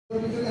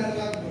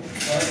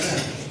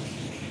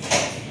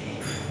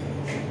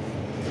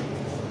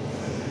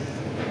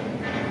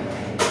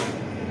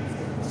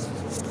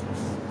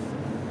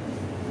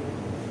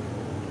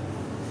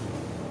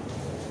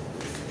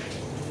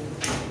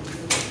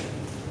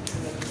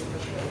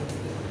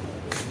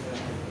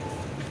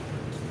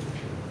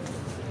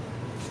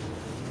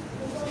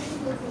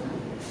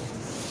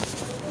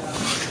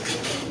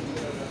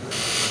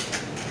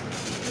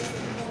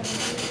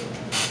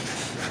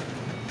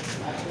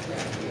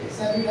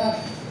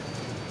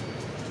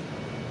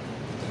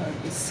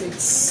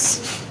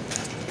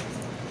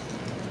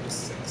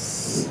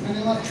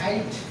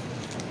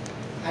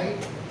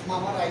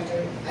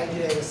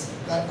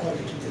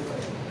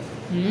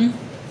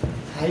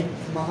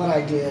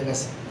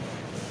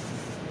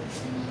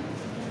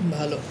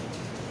ভালো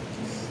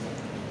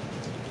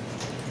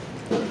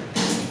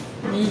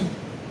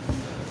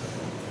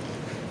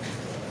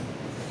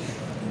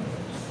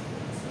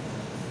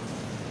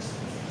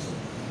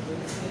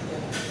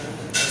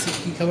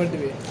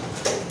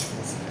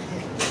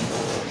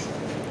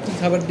কি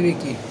খাবার দিবে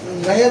কি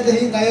গায়া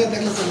দেখলাম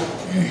না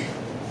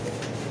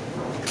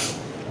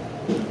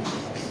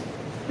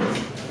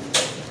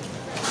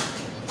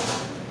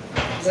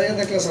গায়া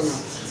দেখলাম না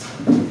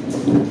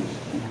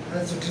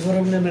ছুটি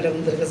গরম না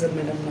ম্যাডামদের কাছে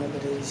ম্যাডাম না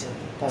করে দিয়েছে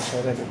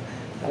 500 টাকা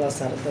আবার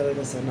স্যারদের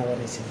কাছে না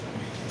বাড়িয়েছে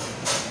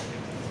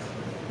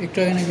একটু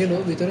আগে না গেল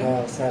ভিতরে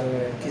হ্যাঁ স্যার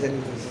কি জানি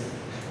বলছে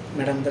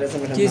ম্যাডামদের কাছে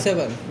কি স্যার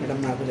ম্যাডাম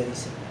না করে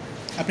দিয়েছে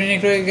আপনি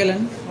একটু আগে গেলেন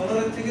বড়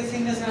থেকে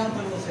সিগনেচার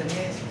আনতে বলছেন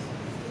নিয়ে এসে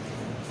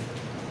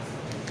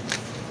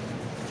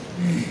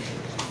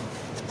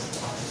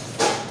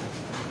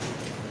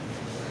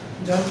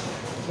যাও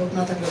লোক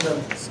না থাকলে যাও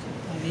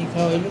আমি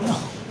খাওয়া হইল না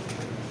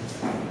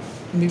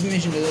বিপি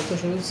মেশিনটা যত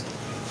সহজ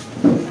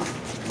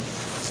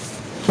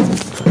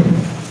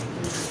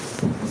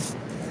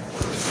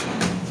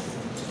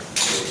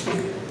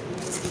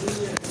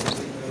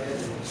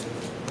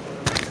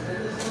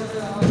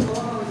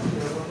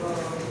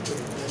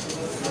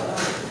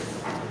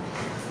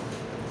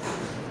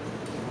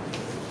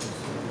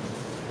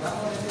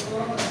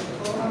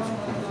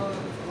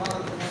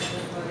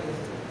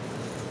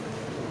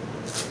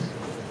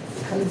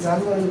খালি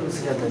জানুয়ারি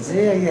রসিকাতে যে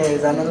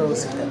জানুয়ারি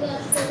রসিকা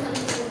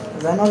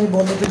জানুয়ারি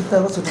বন্ধ দিতে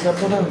হবে ছুটি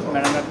কাটবো না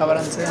ম্যাডামরা খাবার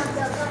আনছে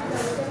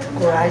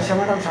আয়সা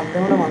ম্যাডাম শান্তি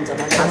ম্যাডাম আনছে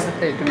না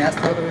তুমি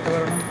আসতে হবে খেতে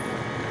পারো না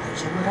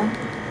আয়সা ম্যাডাম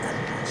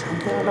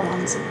শান্তি ম্যাডাম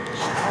আনছে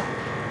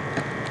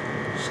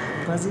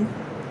শাকবাজি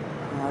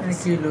আর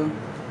কি হলো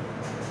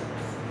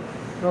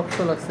রক্ত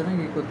লাগছে না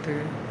কি করতে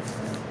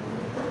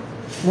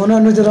মনে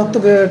হয় যে রক্ত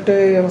বেরোতে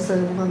অবস্থায়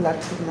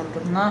লাগছে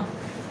না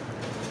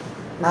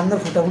নামটা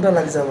ফুটা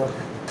লাগছে আবার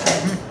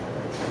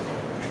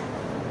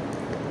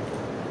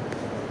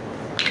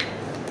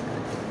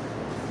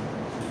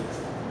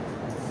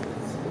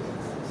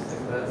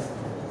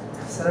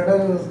স্যারটা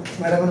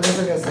ম্যাডামের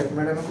কাছে গেছে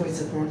ম্যাডামে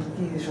কইছে তোমার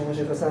কি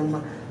সমস্যা কাছে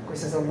আমার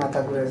কইছে সব মাথা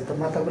ঘুরে তো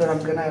মাথা ঘুরে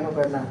আমাকে না এনে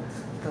কয় না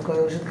তো কয়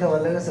ওষুধ খাওয়া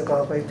লেগেছে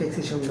কয় পাই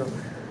প্রেসক্রিপশন দাও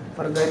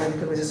পরে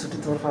গাইনানিকে কইছে ছুটি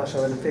তোমার ফাঁস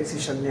হবে না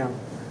প্রেসক্রিপশন নিও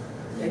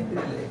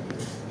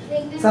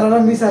স্যার ওরা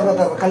মিশার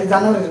কথা খালি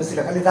জানুয়ারি ছিল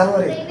খালি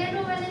জানুয়ারি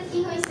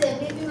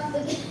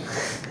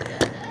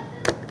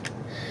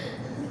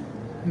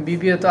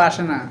বিপিও তো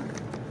আসে না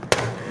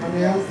মানে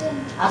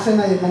আসে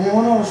নাই মানে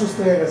এমন অসুস্থ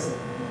হয়ে গেছে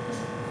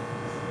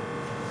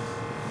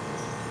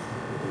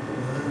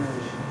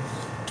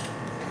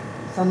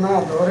না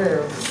ধরে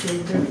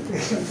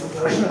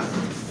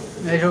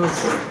এইসব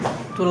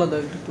তোলা দাও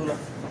একটু তোলা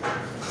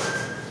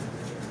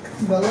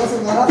ভালো আছে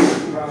ভালো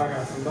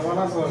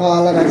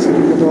ভালো লাগছে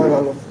তোমার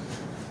ভালো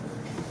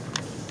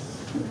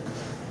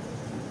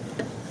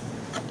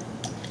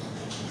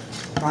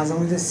মাঝে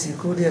মাঝে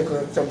সিকিউরিটি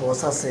একটা বস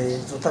আছে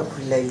জুতা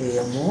খুললাইলে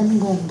এমন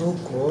গন্ধ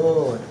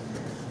কর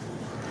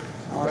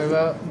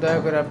দয়া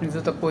করে আপনি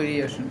জুতা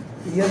পরিয়ে আসুন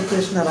ইয়ার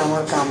ফ্রেশনার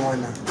আমার কাম হয়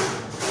না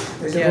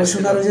ওই যে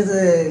রসুনের ওই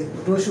যে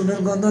রসুনের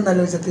গন্ধ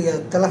নাহলে ওই যে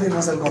তেলাপি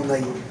মাছের গন্ধ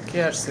হয় কে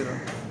আসছিল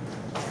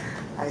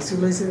আইসুল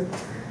হয়েছে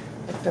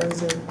একটা ওই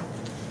যে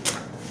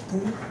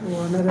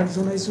ওনার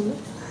একজন আইসুল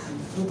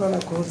দোকানে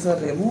খোঁজার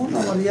এমন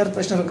আমার ইয়ার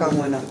ফ্রেশনার কাম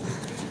হয় না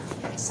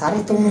সারে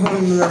তো মনে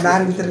করেন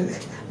নার ভিতরে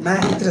না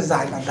ভিতরে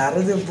যায় না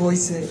দাঁড়ে যে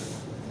বইছে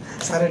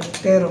সারে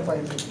টেরও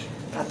পাইনি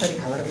তাড়াতাড়ি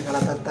খাবার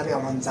খেলা তাড়াতাড়ি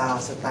আমার যা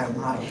আছে তাই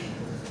মার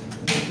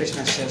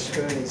ফ্রেশনার শেষ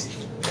করে দিয়েছি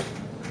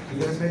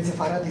যে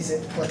ফাড়া দিছে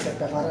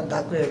প্রত্যেকটা ফাড়ার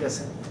দাগ হয়ে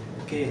গেছে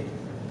কে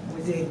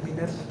ওই যে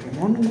একদিনের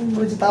এমন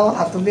ওই যে তাও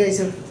হাতুলে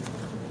আইছে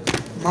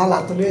মাল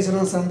হাতুলে আইছে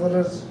না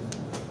স্যাম্পলের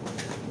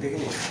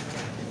দেখিনি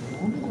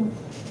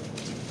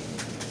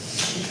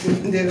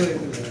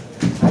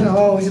আরে হ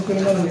ওই যে কোনো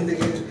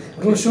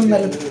রসুন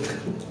নাইলে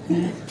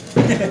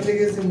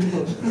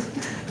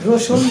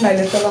রসুন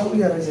নাইলে তেলাপি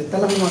আর হয়েছে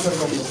তেলাপি মাছের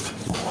গন্ধ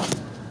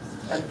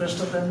এক ব্রেস্ট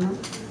পেন না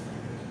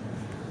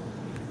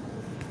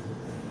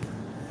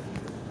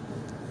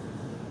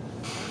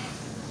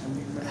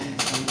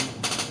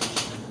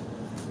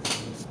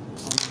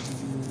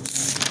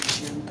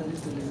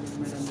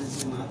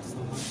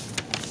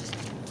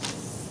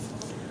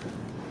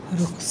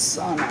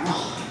Roxana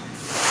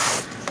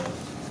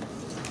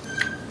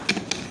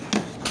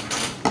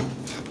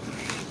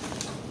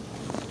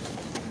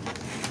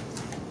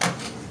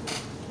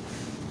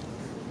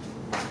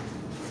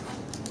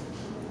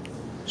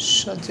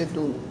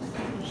সাজেদুল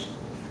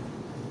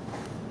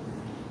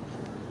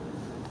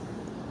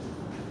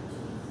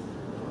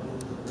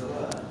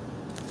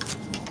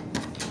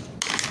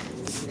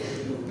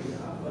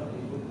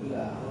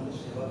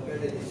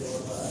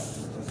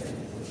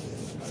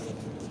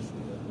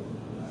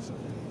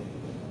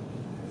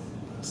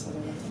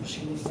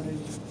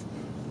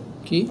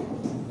কি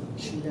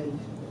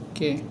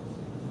কে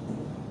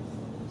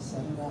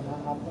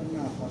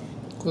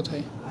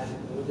কোথায়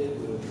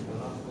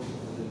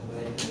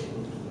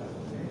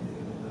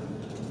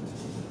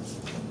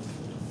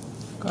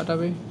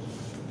কাটাবে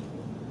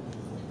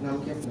নাম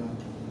কি আপনার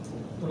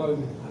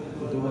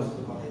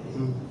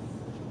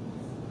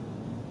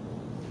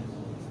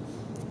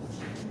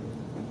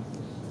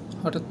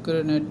হঠাৎ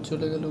করে নেট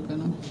চলে গেল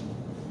কেন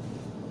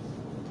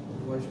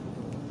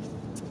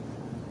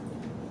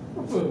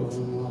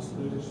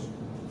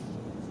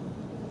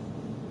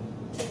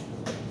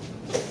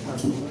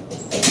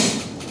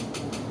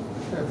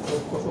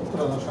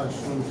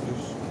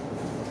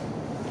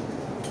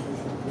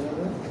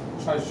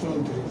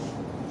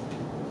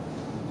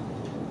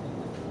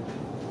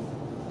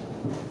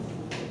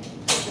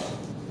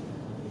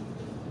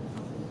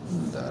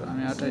দাঁড়া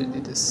আমি 28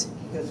 দিতেছি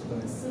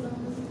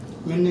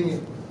মেন্ডিংয়ে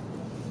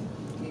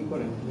কি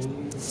করেন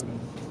মেন্ডিংয়ে কি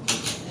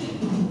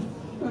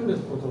করেন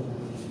কত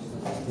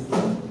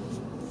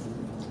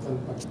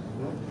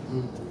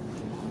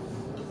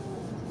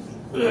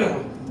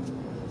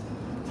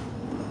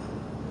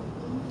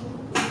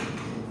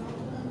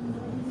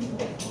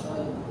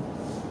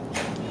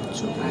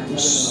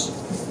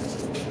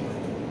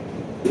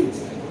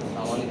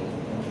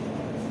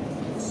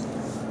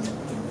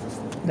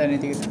দেন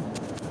এদিকে দেন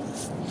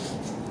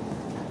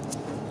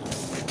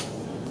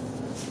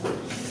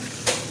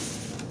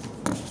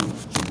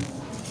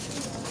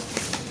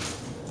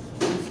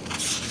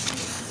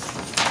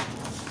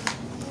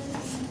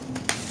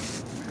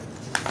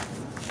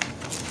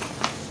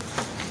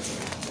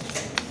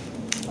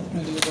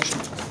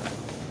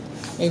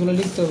এগুলো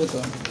লিখতে হবে তো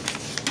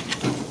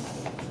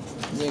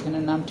যে এখানে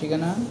নাম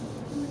ঠিকানা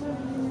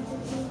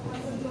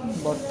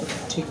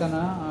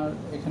ঠিকানা আর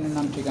এখানে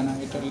নাম ঠিকানা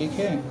এটা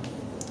লিখে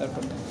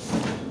তারপর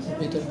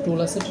ভিতরে টুল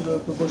আছে টুলের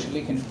উপর বসে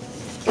লিখেন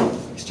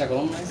এক্সট্রা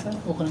কলম নাই স্যার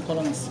ওখানে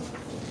কলম আছে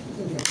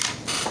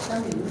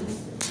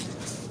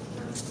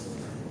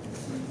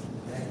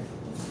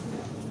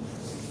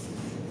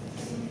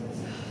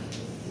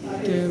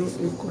তেরো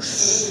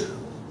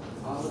 21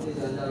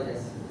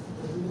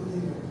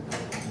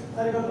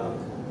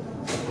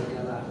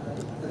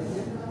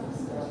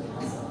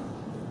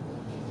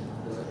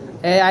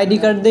 এই আইডি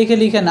কার্ড দেখে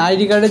লিখেন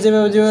আইডি কার্ডে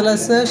যেভাবে যেভাবে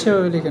আছে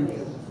সেভাবে লিখেন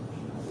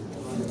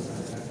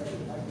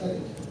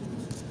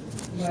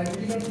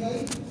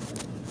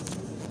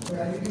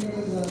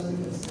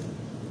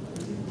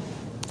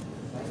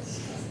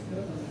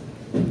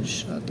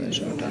সাতাশ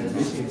আটান্ন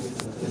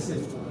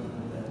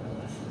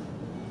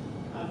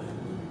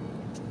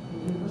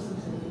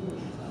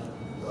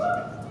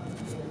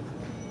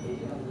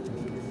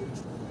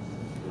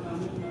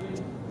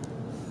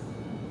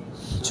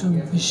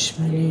চব্বিশ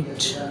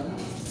মিনিট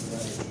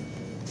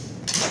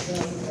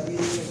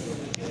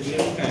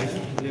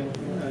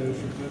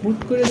হুট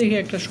করে দেখি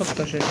একটা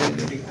সপ্তাহ শেষ হয়ে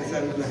যায়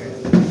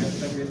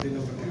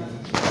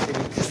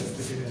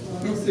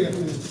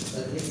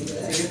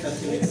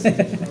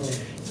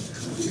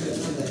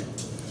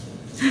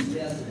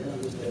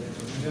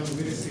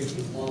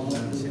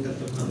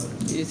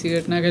এই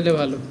সিগারেট না খেলে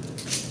ভালো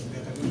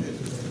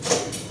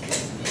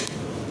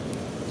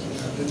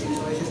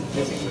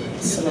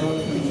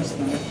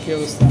কি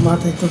অবস্থা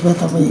মাথায় তো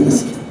ব্যথা পেয়ে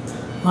গেছে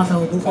মাথা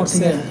উপর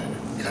থেকে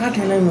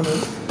খাটে নাই মনে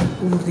হয়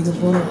উপর থেকে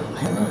বড়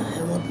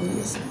হেমার পড়ে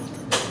গেছে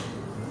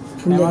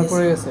আমার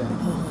পড়ে গেছে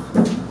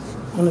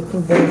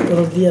অনেকক্ষণ বরফ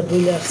টরফ দিয়ে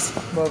ডলে আসছে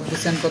বরফ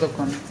দিচ্ছেন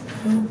কতক্ষণ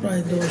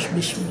প্রায়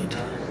 10-20 মিনিট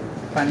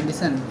পানি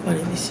দিচ্ছেন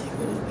পানি দিছি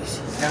বরফ দিছি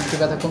এখন কি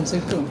ব্যথা কমছে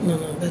একটু না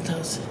ব্যথা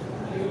আছে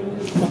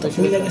মাথা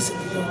ফুলে গেছে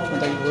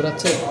মাথা কি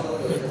ঘোরাচ্ছে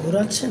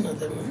ঘোরাচ্ছে না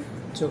তেমন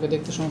চোখে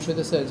দেখতে সমস্যা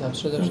হইতেছে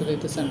ঝাপসা ঝাপসা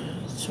দেখতেছেন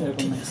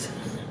এরকম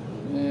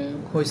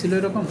হয়েছিল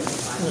এরকম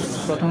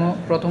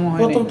প্রথম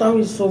হয়নি প্রথম তো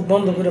আমি চোখ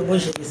বন্ধ করে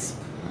বসে গেছি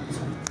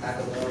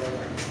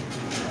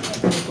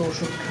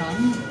ওষুধ খান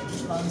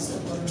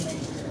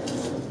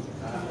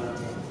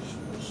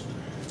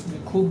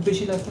খুব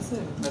বেশি লাগতেছে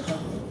ব্যথা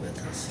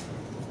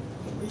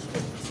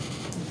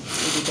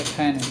দুটো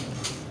খায় নেন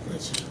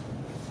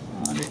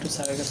আর একটু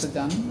স্যারের কাছে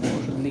যান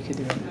ওষুধ লিখে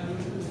দেবেন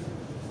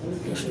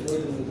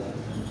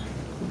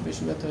খুব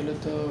বেশি ব্যথা হলে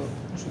তো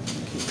ওষুধ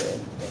লিখে দেওয়া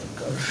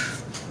দরকার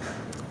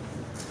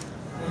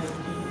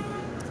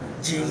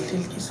জেল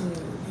কিছু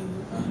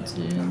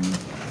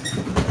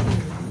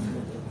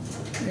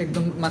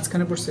একদম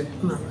মাঝখানে পড়ছে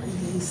না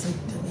এই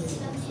সাইডটা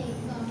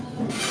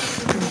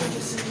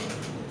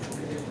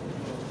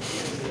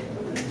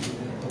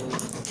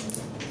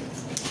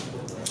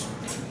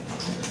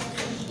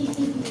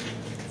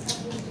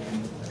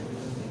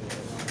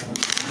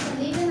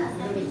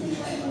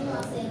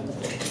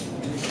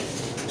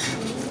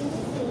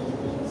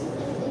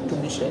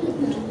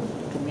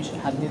তুমি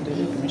হাত দিয়ে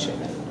ধরে তুমি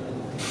সেটা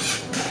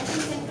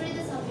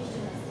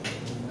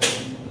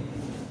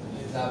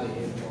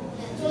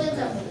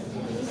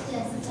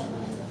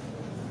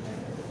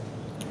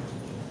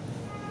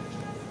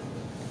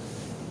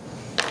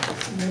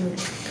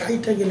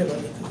কাইটা গেলে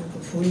ভালো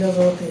ফুলা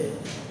যাওয়াতে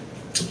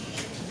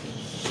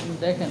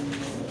দেখেন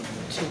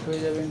ঠিক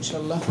হয়ে যাবে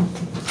ইনশাল্লাহ।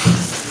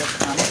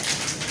 খান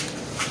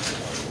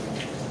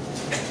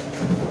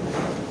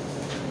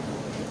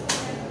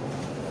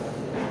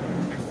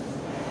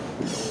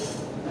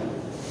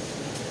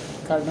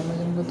কার্ড নাম্বার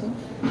জানি কত?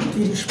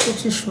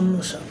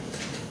 302507।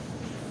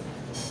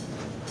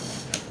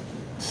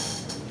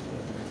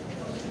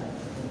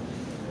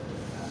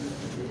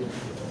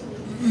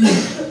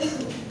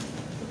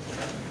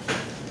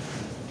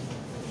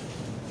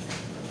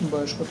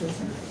 বয়স কত?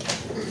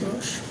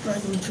 বয়স প্রায়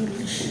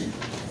 39।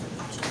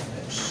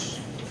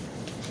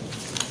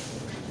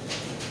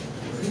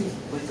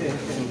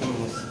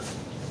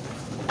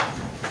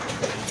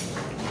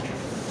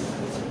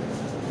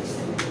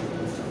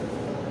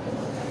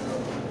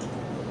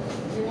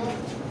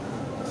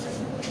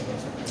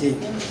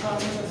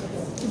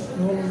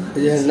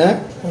 না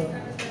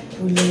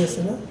বুঝলে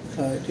গেছে না?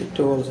 একটু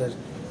বল স্যার,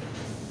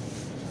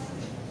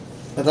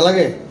 ব্যথা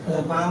লাগে?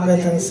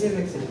 ব্যথা আছে।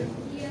 এই যে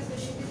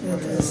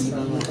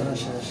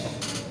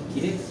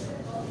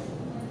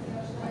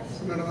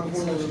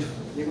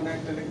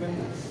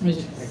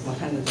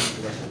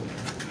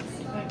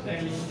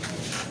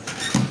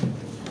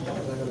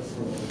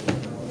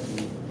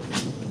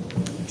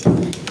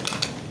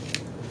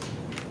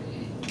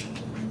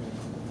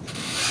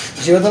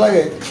বেশি ব্যথা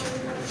লাগে?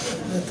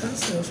 ব্যথা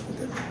আছে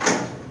হসপিটালে।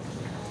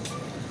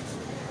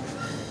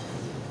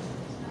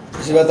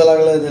 বেশি ব্যথা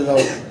লাগলে যাও।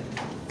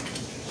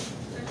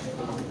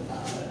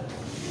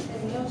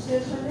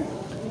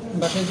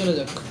 বাসায় চলে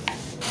যাক,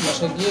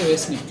 বাসায় গিয়ে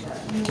রেস্ট নিক,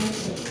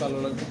 ভালো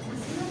লাগবে।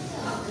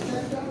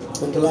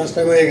 তো লাস্ট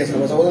টাইম হয়ে গেছে,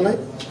 কথা বলো নাই,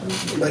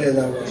 বাইরে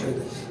যাও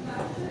অসুবিধা,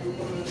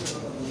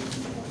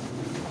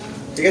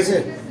 ঠিক আছে?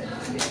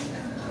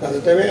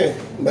 লাস্ট টাইমে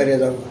বাইরে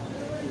যাও,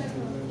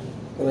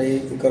 কোনো ই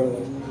করো না।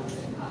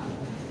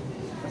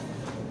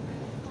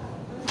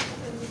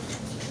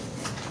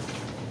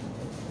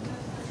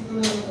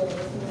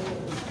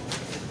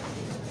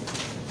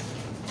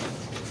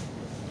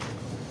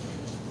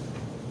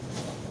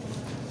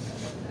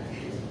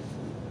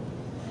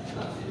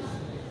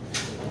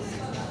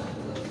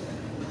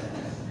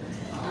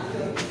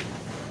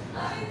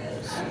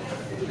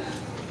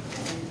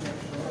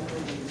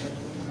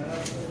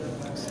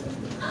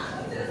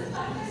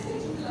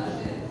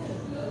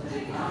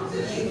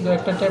 শুধু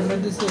একটা ট্যাবলেট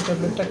দিচ্ছি, এই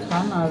ট্যাবলেটটা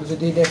খান। আর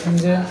যদি দেখেন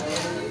যে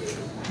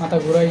মাথা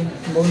ঘোরাই,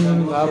 বমি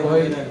বমি ভাব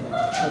হয়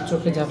আর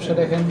চোখে ঝাপসা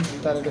দেখেন,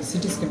 তার একটা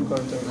সিটি স্ক্যান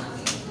করতে হবে।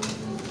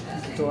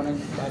 তো অনেক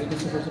ভারী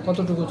কিছু করছে।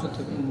 কতটুকু উঁচু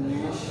থেকে?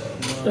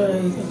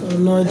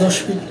 9-10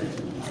 ফিট।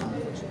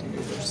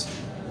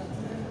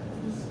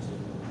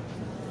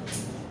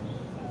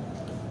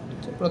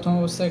 প্রথম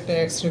অবস্থায় একটা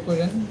এক্স রে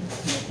করেন,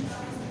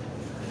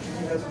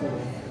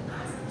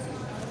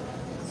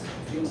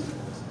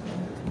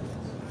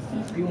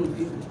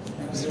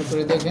 এক্সরে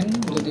করে দেখেন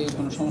যদি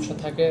কোনো সমস্যা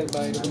থাকে বা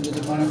এরকম যদি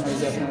মনে হয়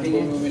যে আপনার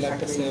বমি বমি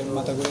লাগতেছে,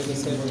 মাথা ঘুরে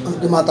গেছে,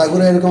 মাথা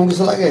ঘুরে এরকম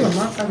কিছু লাগে?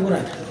 মাথা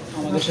ঘোরায়।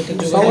 আমাদের সাথে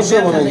সমস্যা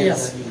মনে হয়।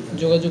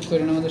 যোগাযোগ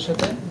করেন আমাদের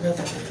সাথে।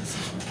 ব্যথা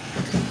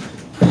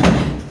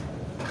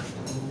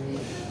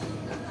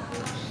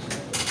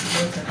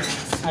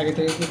আগে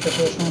থেকে কি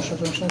প্রেশারের সমস্যা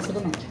টমস্যা আছে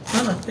কোনো? না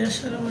না,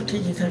 প্রেশার আমার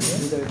ঠিকই থাকে।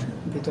 ভিতরে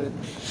ভিতরে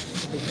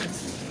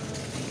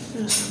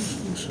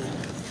সমস্যা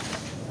নেই।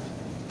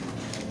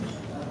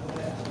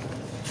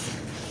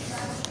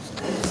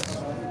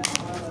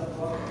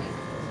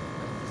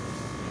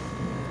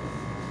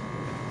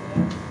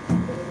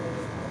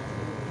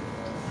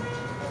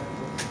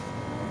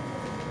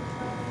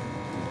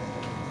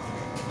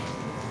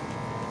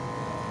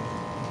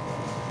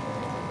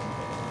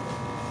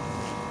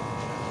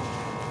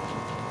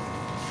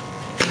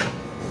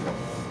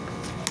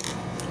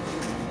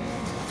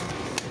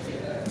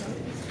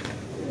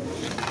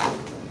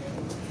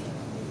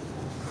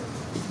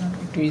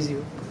 একটু ইজি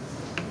হোক।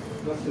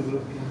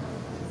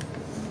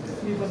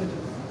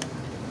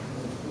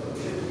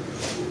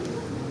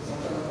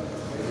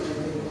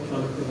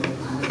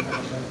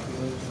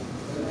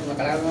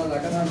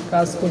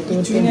 কাজ করতে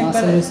করতে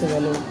মাসেল হয়েছে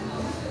ভালো,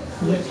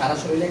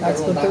 কাজ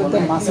করতে করতে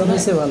মাসেল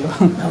হয়েছে ভালো।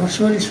 আমার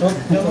শরীর সব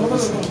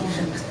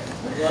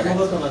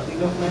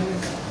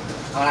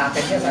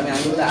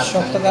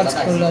সবটা কাজ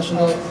করলে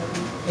আসলে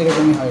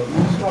এরকমই হয় না,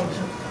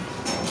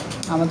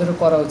 আমাদেরও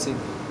করা উচিত।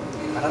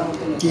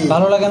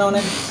 ভালো লাগে না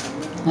অনেক?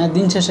 হ্যাঁ,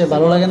 দিন শেষে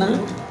ভালো লাগে না?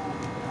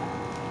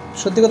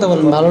 সত্যি কথা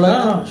বলুন, ভালো লাগে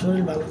না?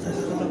 শরীর ভালো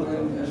থাকে।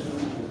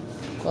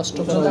 কষ্ট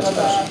করা উচিত।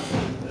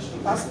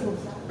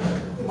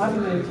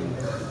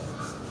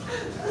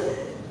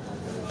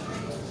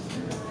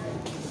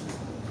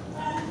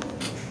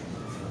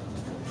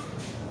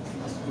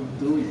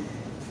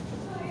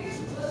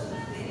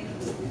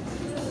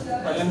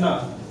 না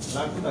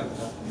লাগবে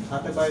ডাক্তার,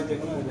 হাতে পায়ে যে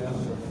কোনো জায়গায়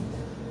হবে,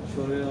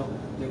 শরীরে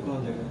যে কোনো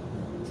জায়গায়।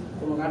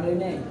 কোনো কাটলে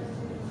নেই,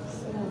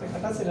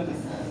 কাটা ছিল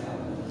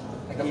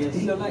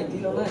না,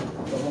 দিল নাই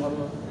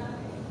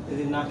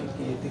যদি নাকে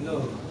কি দিল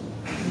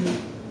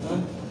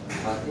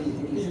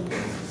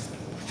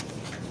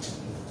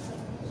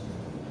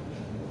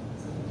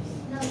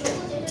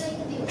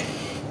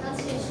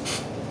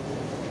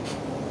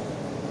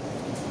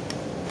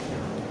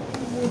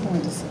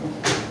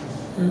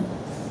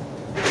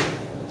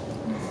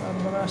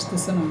বারবার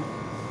আসতেছে না।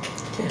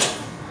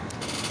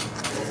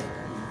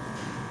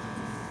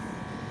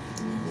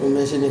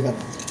 মেশিনে খারাপ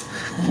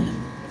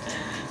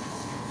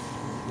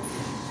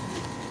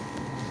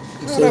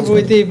খারাপ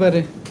হইতেই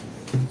পারে।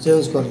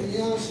 চেঞ্জ করে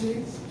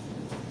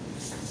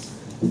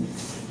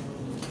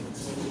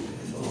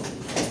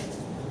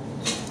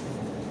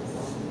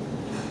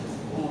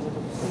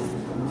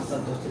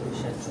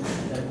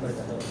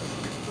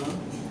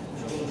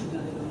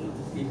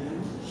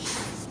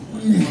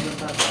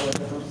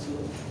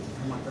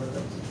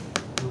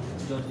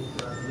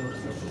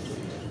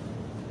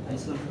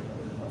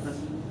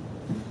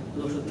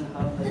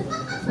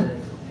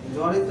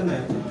জ্বরই তো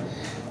নেই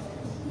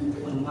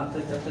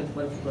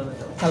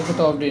কালকে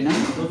তো অফ ডে না?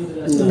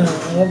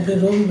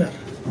 রবিবার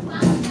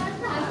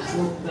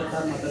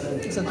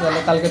আচ্ছা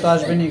তাহলে কালকে তো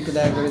আসবেনি, একটু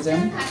দেখা করে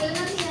যান।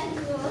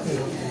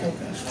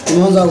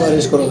 তুমিও যাও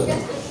রেস্ট করো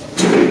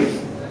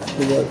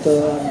তো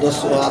 10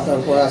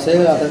 পর আছে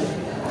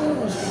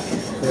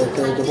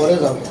একটু পরে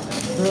যাও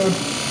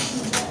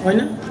হয়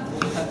না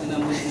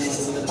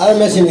আর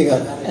মেশিনে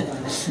খারাপ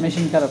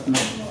মেশিন খারাপ না,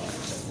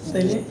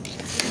 তাইলে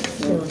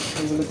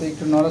এগুলোতে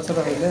একটু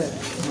নড়াচড়া হইলে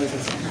হয়ে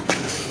গেছে।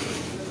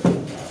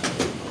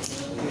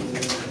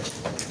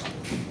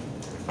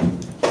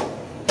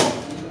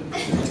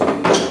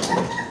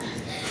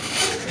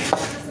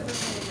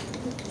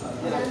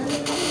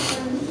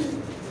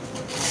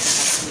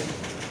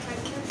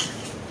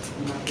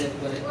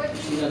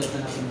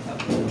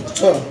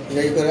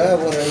 যাই করে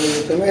পরে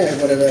তুমি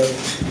পরে যাও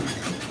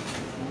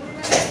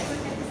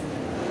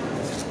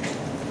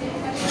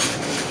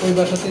ওই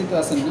বাসাতেই তো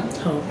আছেন না?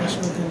 হ্যাঁ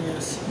পাশাপাশি নিয়ে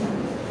আসি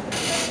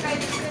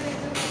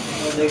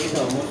দেখি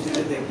তো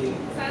মসজিদে দেখি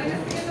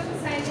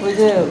ওই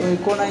যে ওই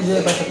কোনায় যে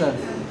বাসাটা,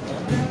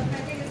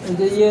 ওই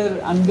যে ইয়ের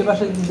আমি যে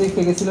বাসায়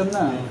দেখতে গেছিলাম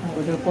না,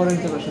 ওইটার পরের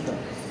যে বাসাটা।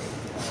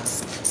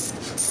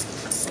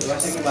 এই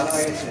বাসা কি ভালো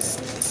হয়ে গেছে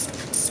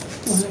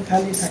ওখানে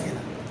খালি থাকে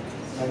না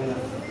থাকে না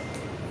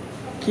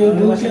কেউ ওই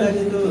ঢুকে বাসাটা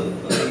কিন্তু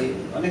ওই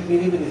অনেক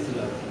নিরিবিলি ছিল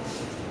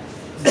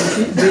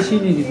বেশি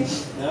নিরিবিলি,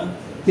 হ্যাঁ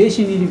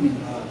বেশি নিরিবিলি।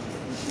 হ্যাঁ।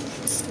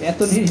 এত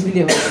নিরিবিলি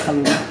হবে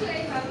ভালো না,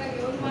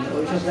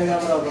 ওইসব জায়গায়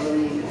আমরা অবলম্বন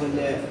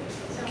হইলে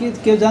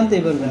কেউ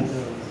জানতেই পারবে না।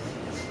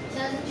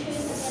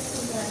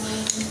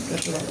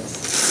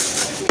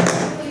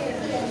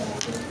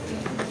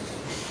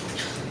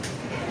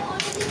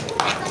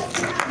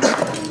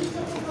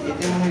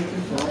 এতে মনে হয় একটু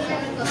সমস্যা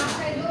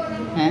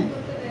হ্যাঁ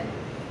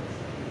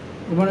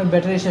মানে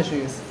ব্যাটারি শেষ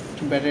হয়ে গেছে,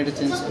 ব্যাটারিটা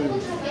চেঞ্জ করে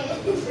দিই।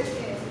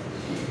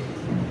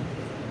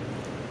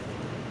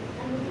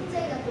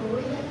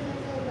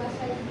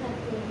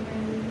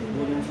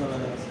 বলুন চলা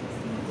যাচ্ছে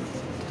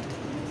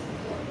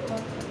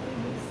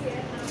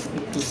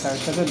একটু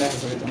স্যারের সাথে দেখা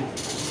করে দেন।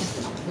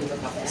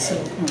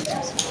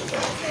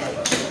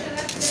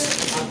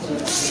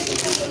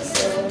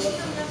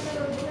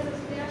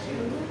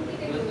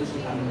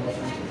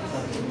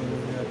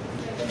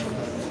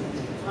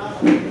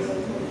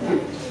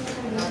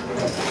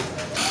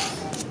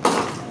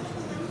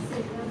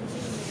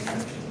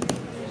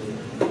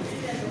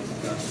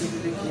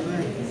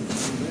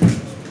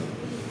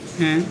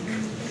 হ্যাঁ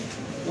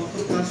কত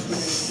কাজ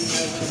করে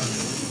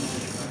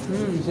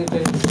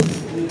সেটাই।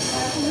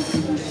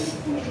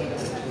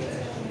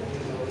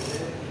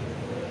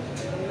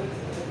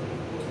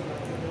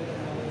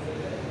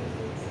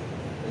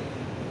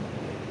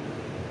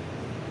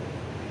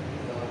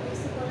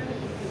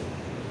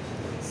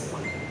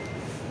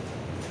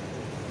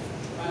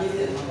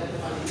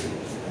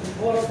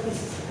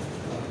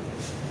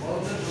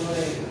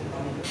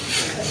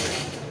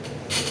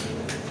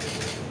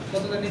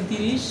 কত জানি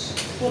 30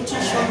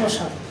 25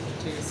 সমস্যা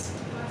ঠিক আছে।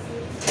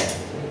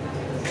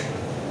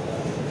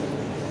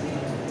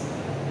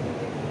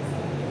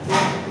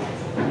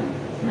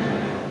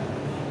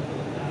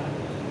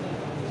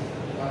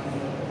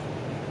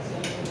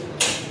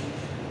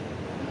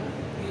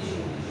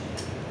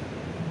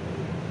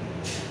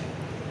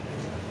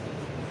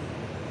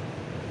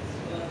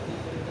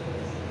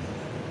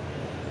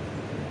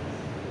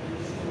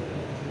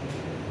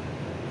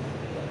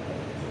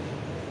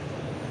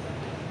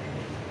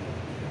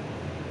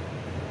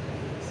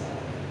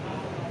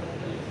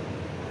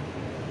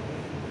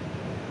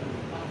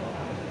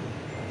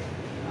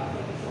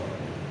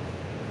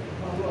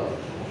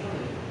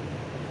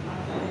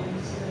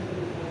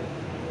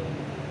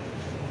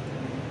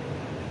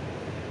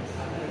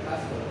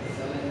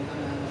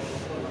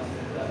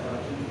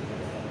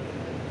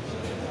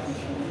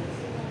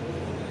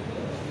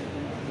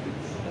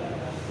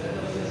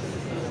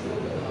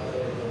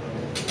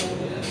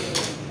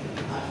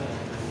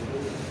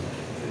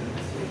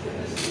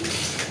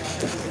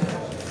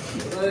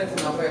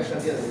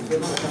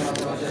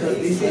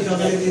 দিছি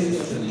সকালে দিয়ে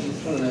দিছি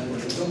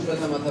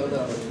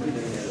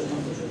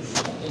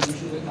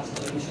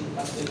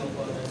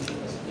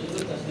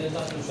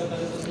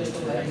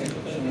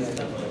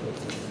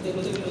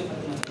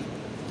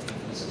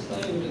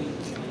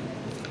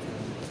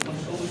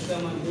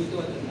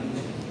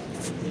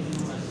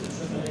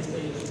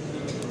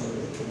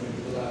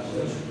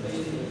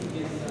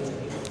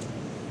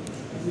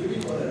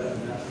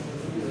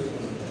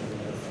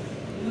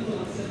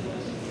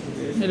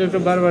এটা একটু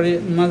বারবারই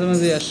মাঝে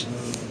মাঝে আসে।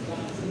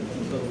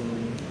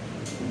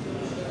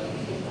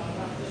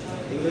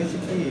 এগুলো হচ্ছে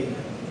কি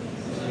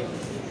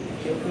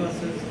কেউ কেউ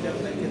আছে যে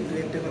আপনার ক্ষেত্রে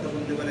একটা কথা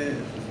বলতে পারে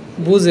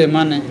বুঝে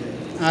মানে,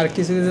 আর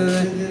কিছু কিছু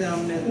যে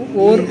আপনি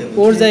ওর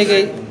ওর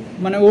জায়গায়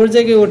মানে ওর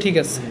জায়গায় ও ঠিক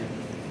আছে।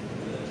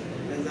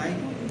 যাই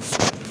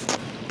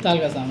তার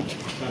কাছে আমার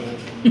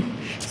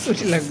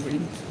ছুটি লাগবেই।